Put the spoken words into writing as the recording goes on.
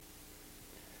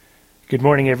Good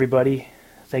morning, everybody.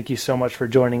 Thank you so much for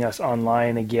joining us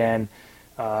online again.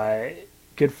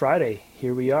 Good Friday,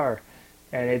 here we are.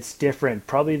 And it's different,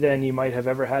 probably than you might have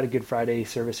ever had a Good Friday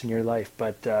service in your life.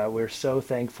 But we're so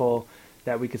thankful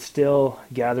that we could still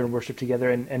gather and worship together.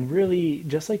 And really,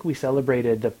 just like we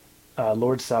celebrated the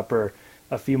Lord's Supper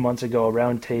a few months ago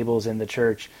around tables in the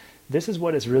church, this is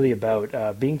what it's really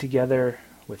about. Being together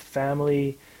with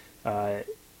family,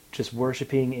 just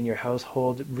worshiping in your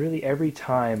household, really every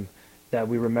time that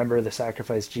we remember the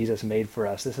sacrifice Jesus made for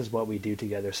us. This is what we do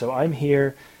together. So I'm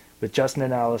here with Justin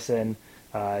and Allison,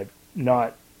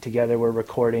 not together. We're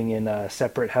recording in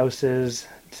separate houses,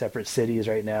 separate cities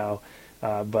right now,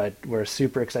 but we're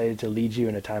super excited to lead you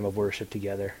in a time of worship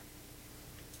together.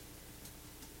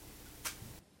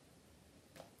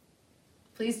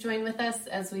 Please join with us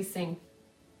as we sing.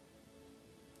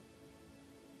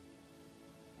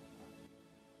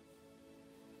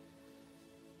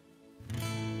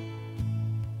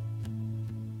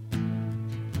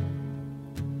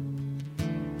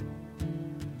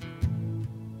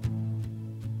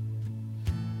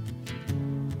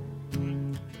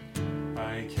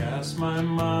 I cast my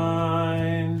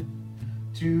mind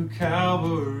to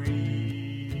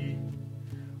Calvary,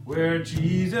 where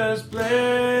Jesus bled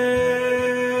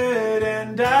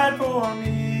and died for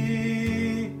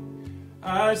me.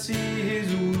 I see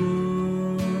his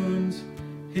wounds,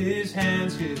 his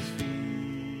hands, his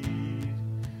feet,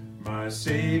 my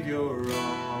Savior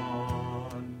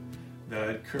on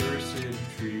that cursed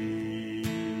tree.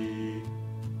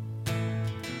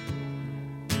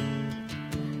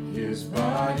 His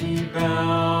body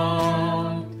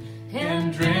bound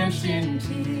and drenched in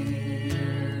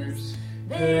tears,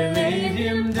 they laid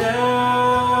him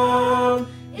down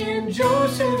in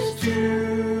Joseph's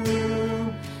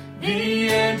tomb, the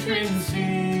entrance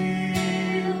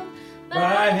sealed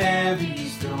by heavy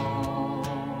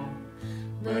stone,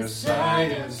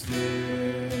 Messiah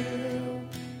still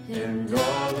and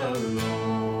all alone.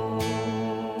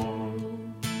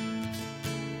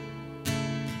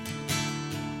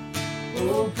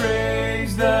 Oh,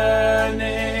 praise the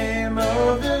name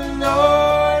of the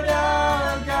Lord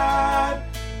our God.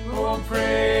 Oh,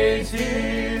 praise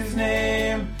his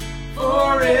name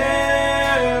forevermore.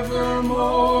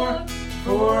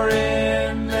 For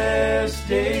endless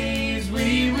days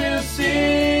we will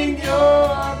sing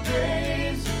your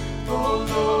praise. Oh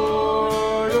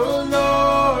Lord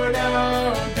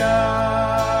our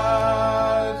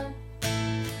God.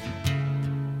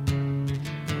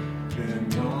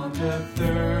 Then on the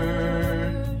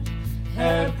third,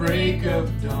 at break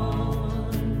of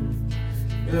dawn,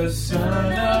 the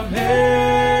Son of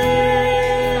Heaven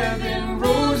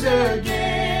rose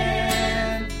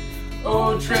again.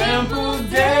 O trampled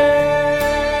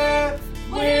death,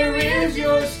 where is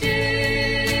your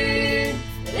sting?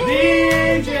 The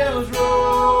angels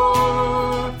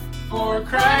roar for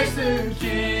Christ the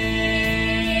King.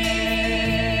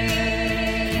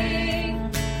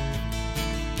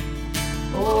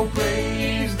 Oh,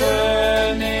 praise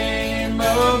the name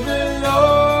of the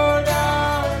Lord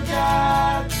our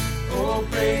God. Oh,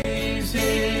 praise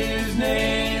his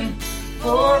name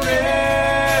forevermore.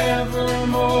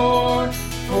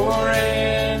 For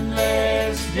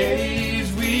endless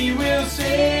days we will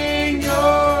sing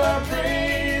your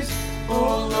praise.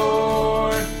 O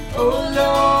Lord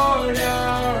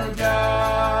our God.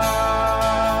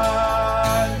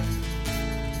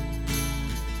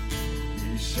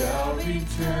 He shall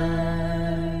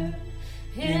return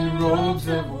in robes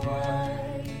of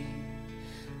white.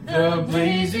 The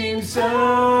blazing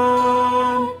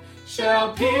sun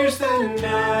shall pierce the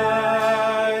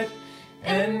night,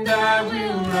 and I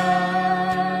will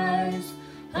rise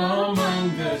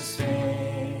among the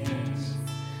saints,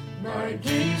 my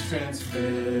gaze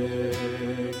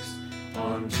transfixed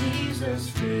on Jesus'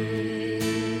 face.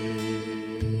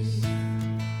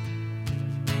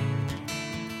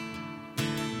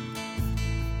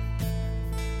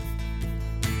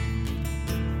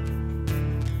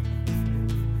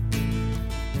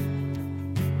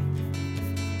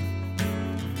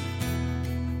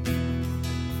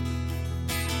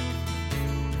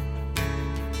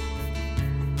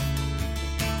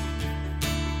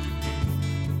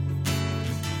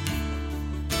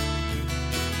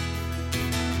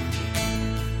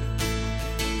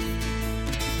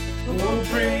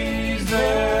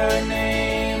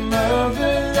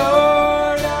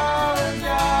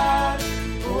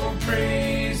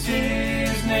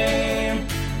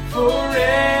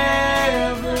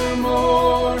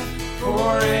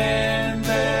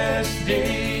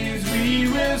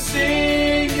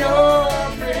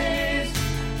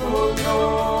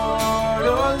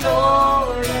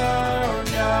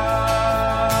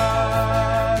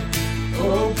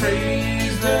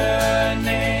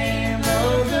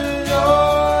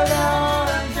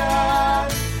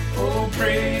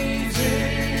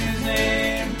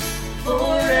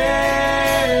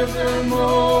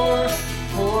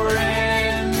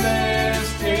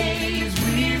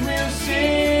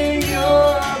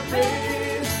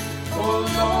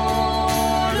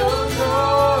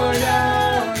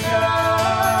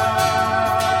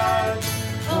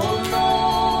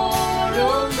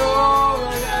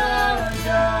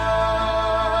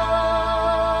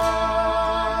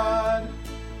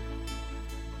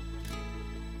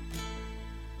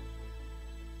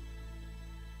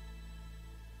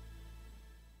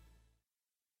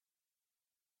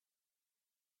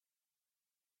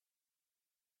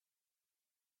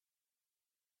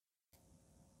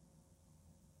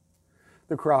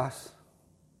 the cross,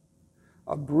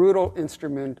 a brutal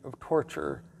instrument of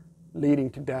torture leading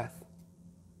to death.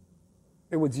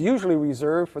 It was usually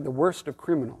reserved for the worst of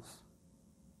criminals.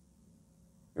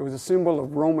 It was a symbol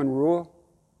of Roman rule,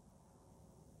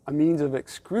 a means of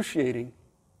excruciating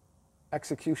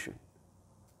execution.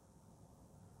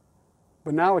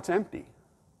 But now it's empty,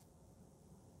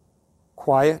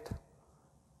 quiet,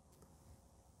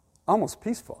 almost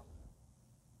peaceful.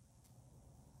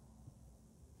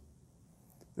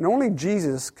 And only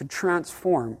Jesus could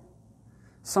transform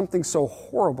something so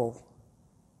horrible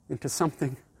into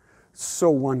something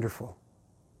so wonderful.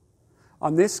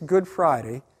 On this Good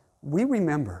Friday, we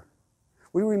remember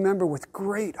with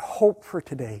great hope for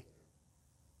today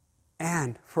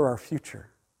and for our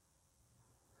future.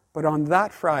 But on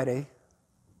that Friday,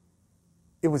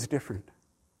 it was different.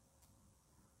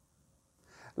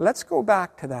 Let's go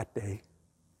back to that day,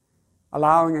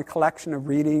 allowing a collection of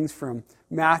readings from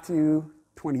Matthew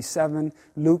 27,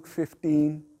 Luke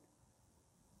 15,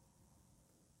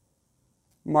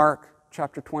 Mark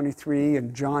chapter 23,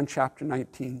 and John chapter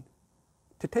 19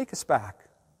 to take us back.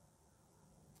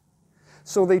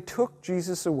 So they took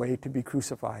Jesus away to be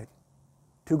crucified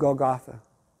to Golgotha,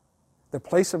 the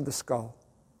place of the skull.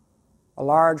 A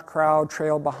large crowd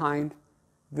trailed behind.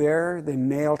 There they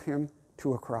nailed him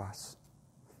to a cross.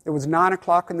 It was 9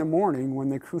 o'clock in the morning when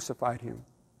they crucified him.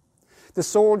 The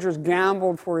soldiers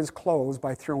gambled for his clothes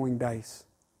by throwing dice.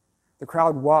 The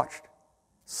crowd watched.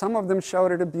 Some of them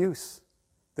shouted abuse.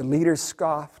 The leaders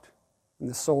scoffed, and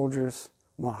the soldiers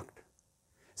mocked,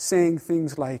 saying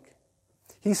things like,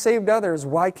 "He saved others,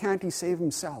 why can't he save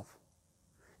himself?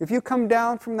 If you come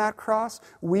down from that cross,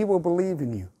 we will believe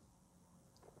in you."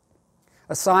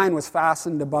 A sign was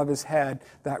fastened above his head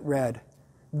that read,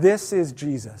 "This is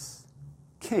Jesus,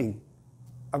 King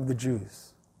of the Jews."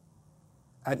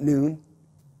 At noon,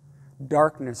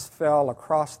 darkness fell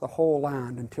across the whole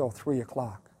land until 3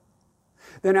 o'clock.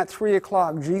 Then at 3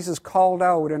 o'clock, Jesus called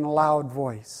out in a loud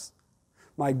voice,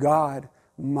 my God,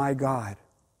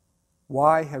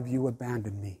 why have you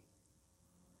abandoned me?"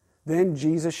 Then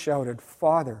Jesus shouted,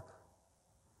 "Father,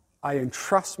 I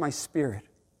entrust my spirit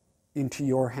into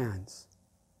your hands."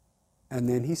 And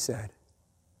then he said,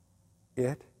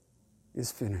 "It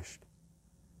is finished."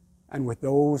 And with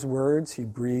those words, he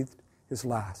breathed his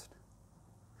last.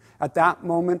 At that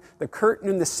moment, the curtain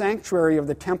in the sanctuary of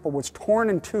the temple was torn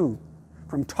in two,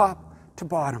 from top to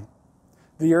bottom.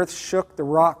 The earth shook, the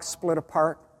rocks split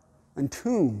apart, and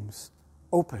tombs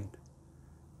opened.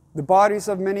 The bodies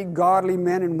of many godly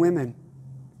men and women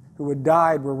who had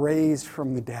died were raised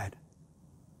from the dead.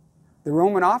 The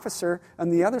Roman officer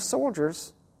and the other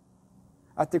soldiers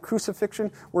at the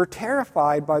crucifixion were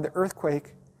terrified by the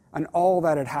earthquake and all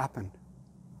that had happened.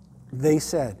 They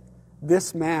said,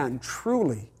 "This man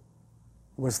truly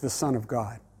was the Son of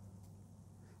God."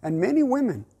 And many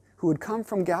women who had come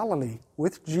from Galilee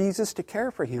with Jesus to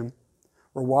care for him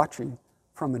were watching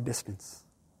from a distance.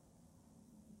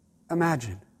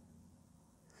 Imagine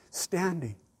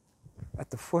standing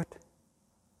at the foot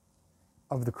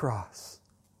of the cross,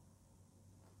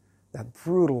 that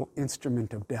brutal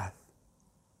instrument of death.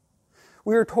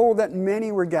 We are told that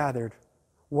many were gathered,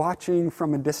 watching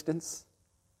from a distance.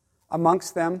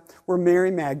 Amongst them were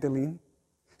Mary Magdalene.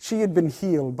 She had been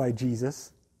healed by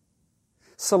Jesus.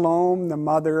 Salome, the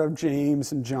mother of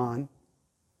James and John,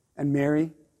 and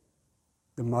Mary,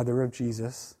 the mother of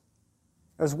Jesus,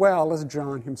 as well as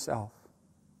John himself.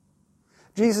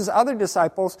 Jesus' other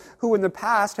disciples, who in the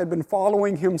past had been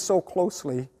following him so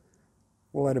closely,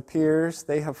 well, it appears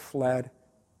they have fled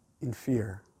in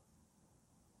fear.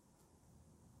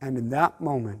 And in that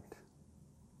moment,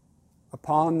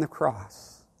 upon the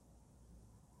cross,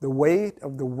 the weight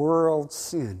of the world's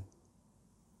sin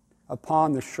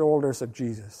upon the shoulders of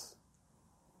Jesus.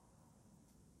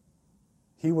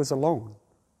 He was alone.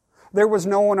 There was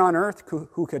no one on earth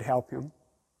who could help him,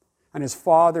 and his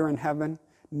Father in heaven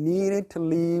needed to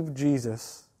leave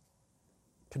Jesus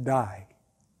to die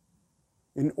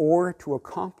in order to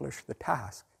accomplish the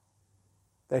task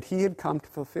that he had come to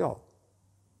fulfill.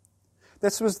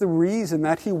 This was the reason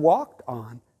that he walked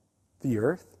on the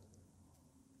earth,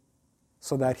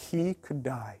 so that he could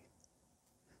die.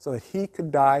 So that he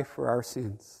could die for our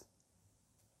sins,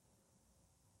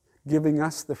 giving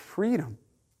us the freedom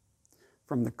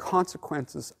from the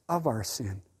consequences of our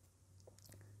sin.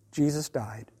 Jesus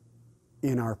died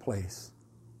in our place.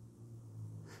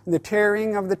 And the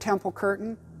tearing of the temple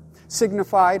curtain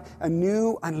signified a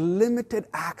new unlimited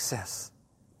access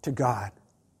to God.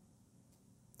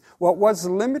 What was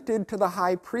limited to the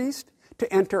high priest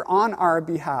to enter on our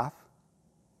behalf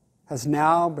has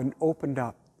now been opened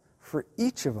up for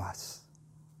each of us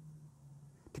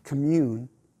to commune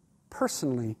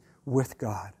personally with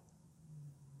God.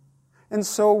 And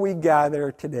so we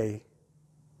gather today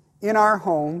in our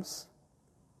homes,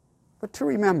 but to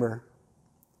remember,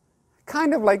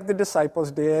 kind of like the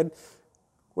disciples did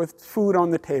with food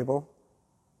on the table,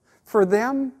 for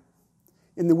them,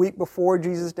 in the week before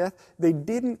Jesus' death, they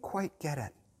didn't quite get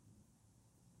it.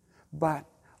 But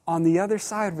on the other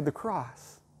side of the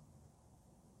cross,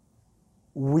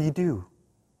 we do.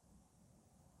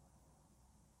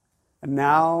 And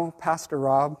now, Pastor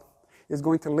Rob is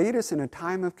going to lead us in a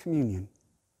time of communion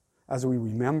as we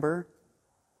remember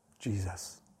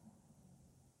Jesus.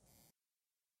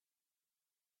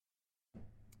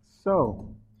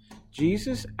 So,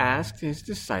 Jesus asked his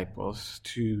disciples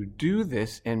to do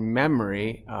this in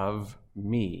memory of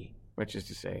me, which is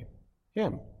to say,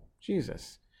 him,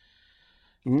 Jesus.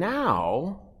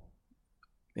 Now,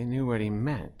 they knew what he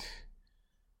meant.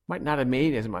 Might not have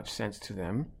made as much sense to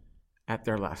them at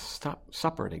their last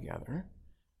supper together,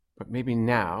 but maybe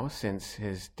now, since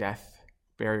his death,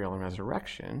 burial, and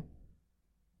resurrection,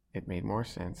 it made more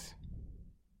sense.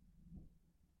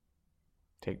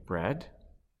 Take bread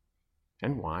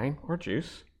and wine or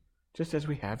juice, just as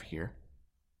we have here,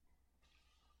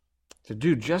 to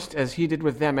do just as he did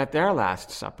with them at their last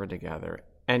supper together,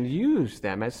 and use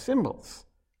them as symbols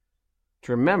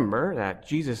to remember that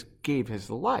Jesus gave his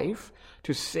life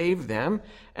to save them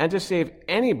and to save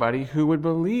anybody who would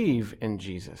believe in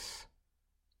Jesus,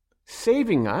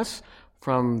 saving us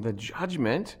from the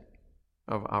judgment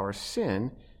of our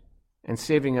sin and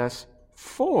saving us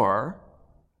for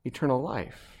eternal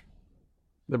life.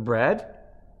 The bread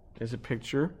is a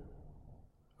picture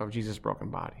of Jesus' broken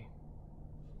body.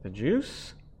 The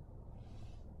juice,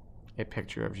 a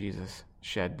picture of Jesus'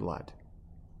 shed blood.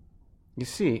 You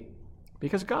see,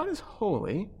 because God is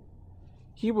holy,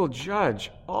 he will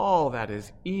judge all that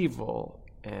is evil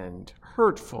and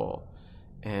hurtful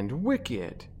and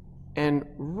wicked and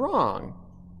wrong,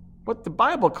 what the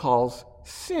Bible calls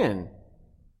sin.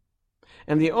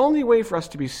 And the only way for us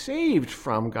to be saved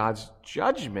from God's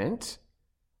judgment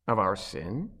of our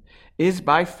sin is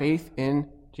by faith in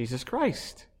Jesus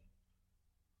Christ.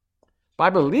 By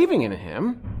believing in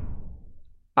him,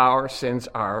 our sins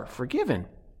are forgiven.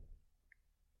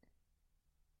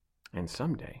 And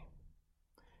someday,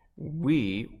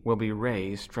 we will be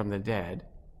raised from the dead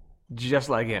just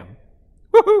like him.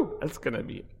 Woohoo! That's going to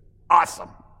be awesome.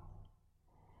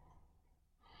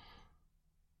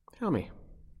 Tell me,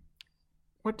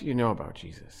 what do you know about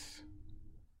Jesus?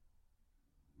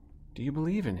 Do you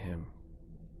believe in him?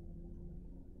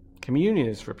 Communion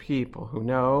is for people who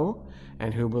know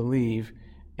and who believe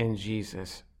in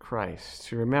Jesus Christ,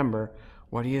 to remember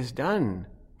what he has done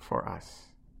for us.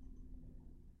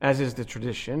 As is the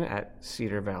tradition at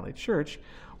Cedar Valley Church,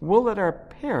 we'll let our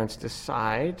parents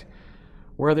decide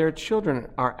where their children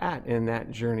are at in that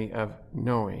journey of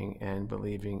knowing and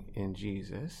believing in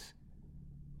Jesus,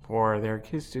 for their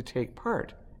kids to take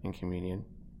part in communion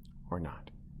or not.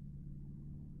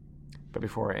 But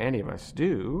before any of us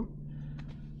do,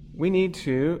 we need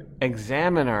to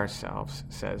examine ourselves,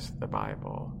 says the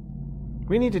Bible.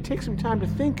 We need to take some time to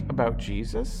think about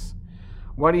Jesus,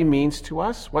 what he means to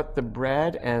us, what the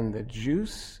bread and the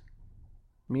juice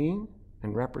mean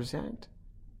and represent,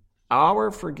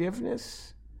 our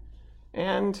forgiveness,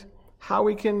 and how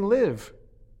we can live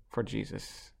for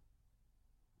Jesus.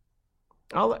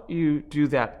 I'll let you do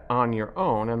that on your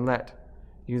own and let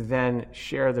you then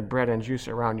share the bread and juice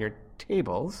around your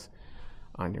tables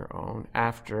on your own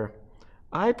after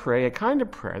I pray a kind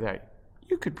of prayer that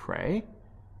you could pray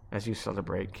as you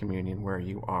celebrate communion where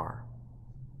you are.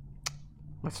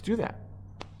 Let's do that.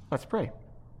 Let's pray.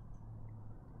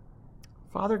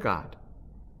 Father God,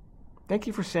 thank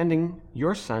you for sending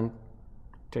your Son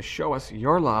to show us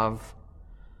your love,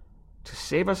 to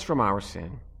save us from our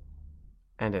sin,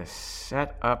 and to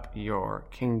set up your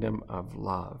kingdom of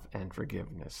love and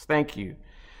forgiveness. Thank you,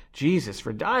 Jesus,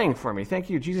 for dying for me. Thank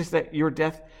you, Jesus, that your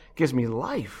death gives me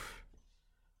life.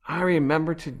 I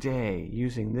remember today,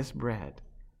 using this bread,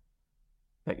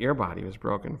 that your body was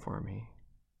broken for me.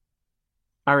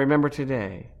 I remember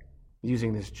today,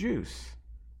 using this juice,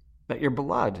 that your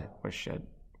blood was shed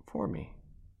for me.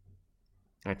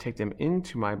 I take them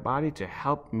into my body to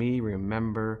help me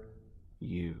remember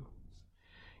you.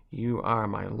 You are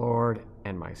my Lord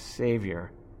and my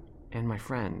Savior and my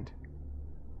friend.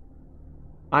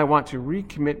 I want to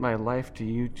recommit my life to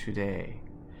you today.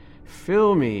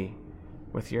 Fill me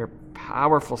with your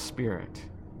powerful Spirit.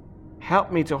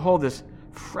 Help me to hold this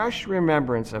fresh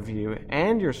remembrance of you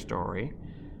and your story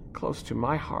close to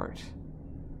my heart,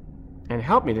 and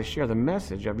help me to share the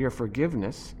message of your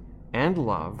forgiveness and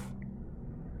love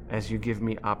as you give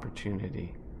me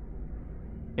opportunity.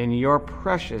 In your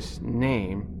precious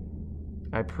name,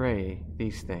 I pray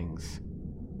these things.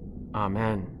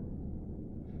 Amen.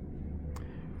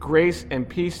 Grace and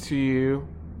peace to you,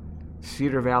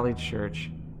 Cedar Valley Church,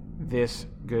 this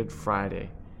Good Friday.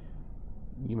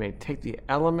 You may take the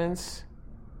elements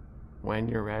when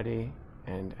you're ready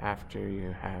and after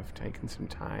you have taken some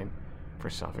time for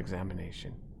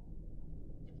self-examination.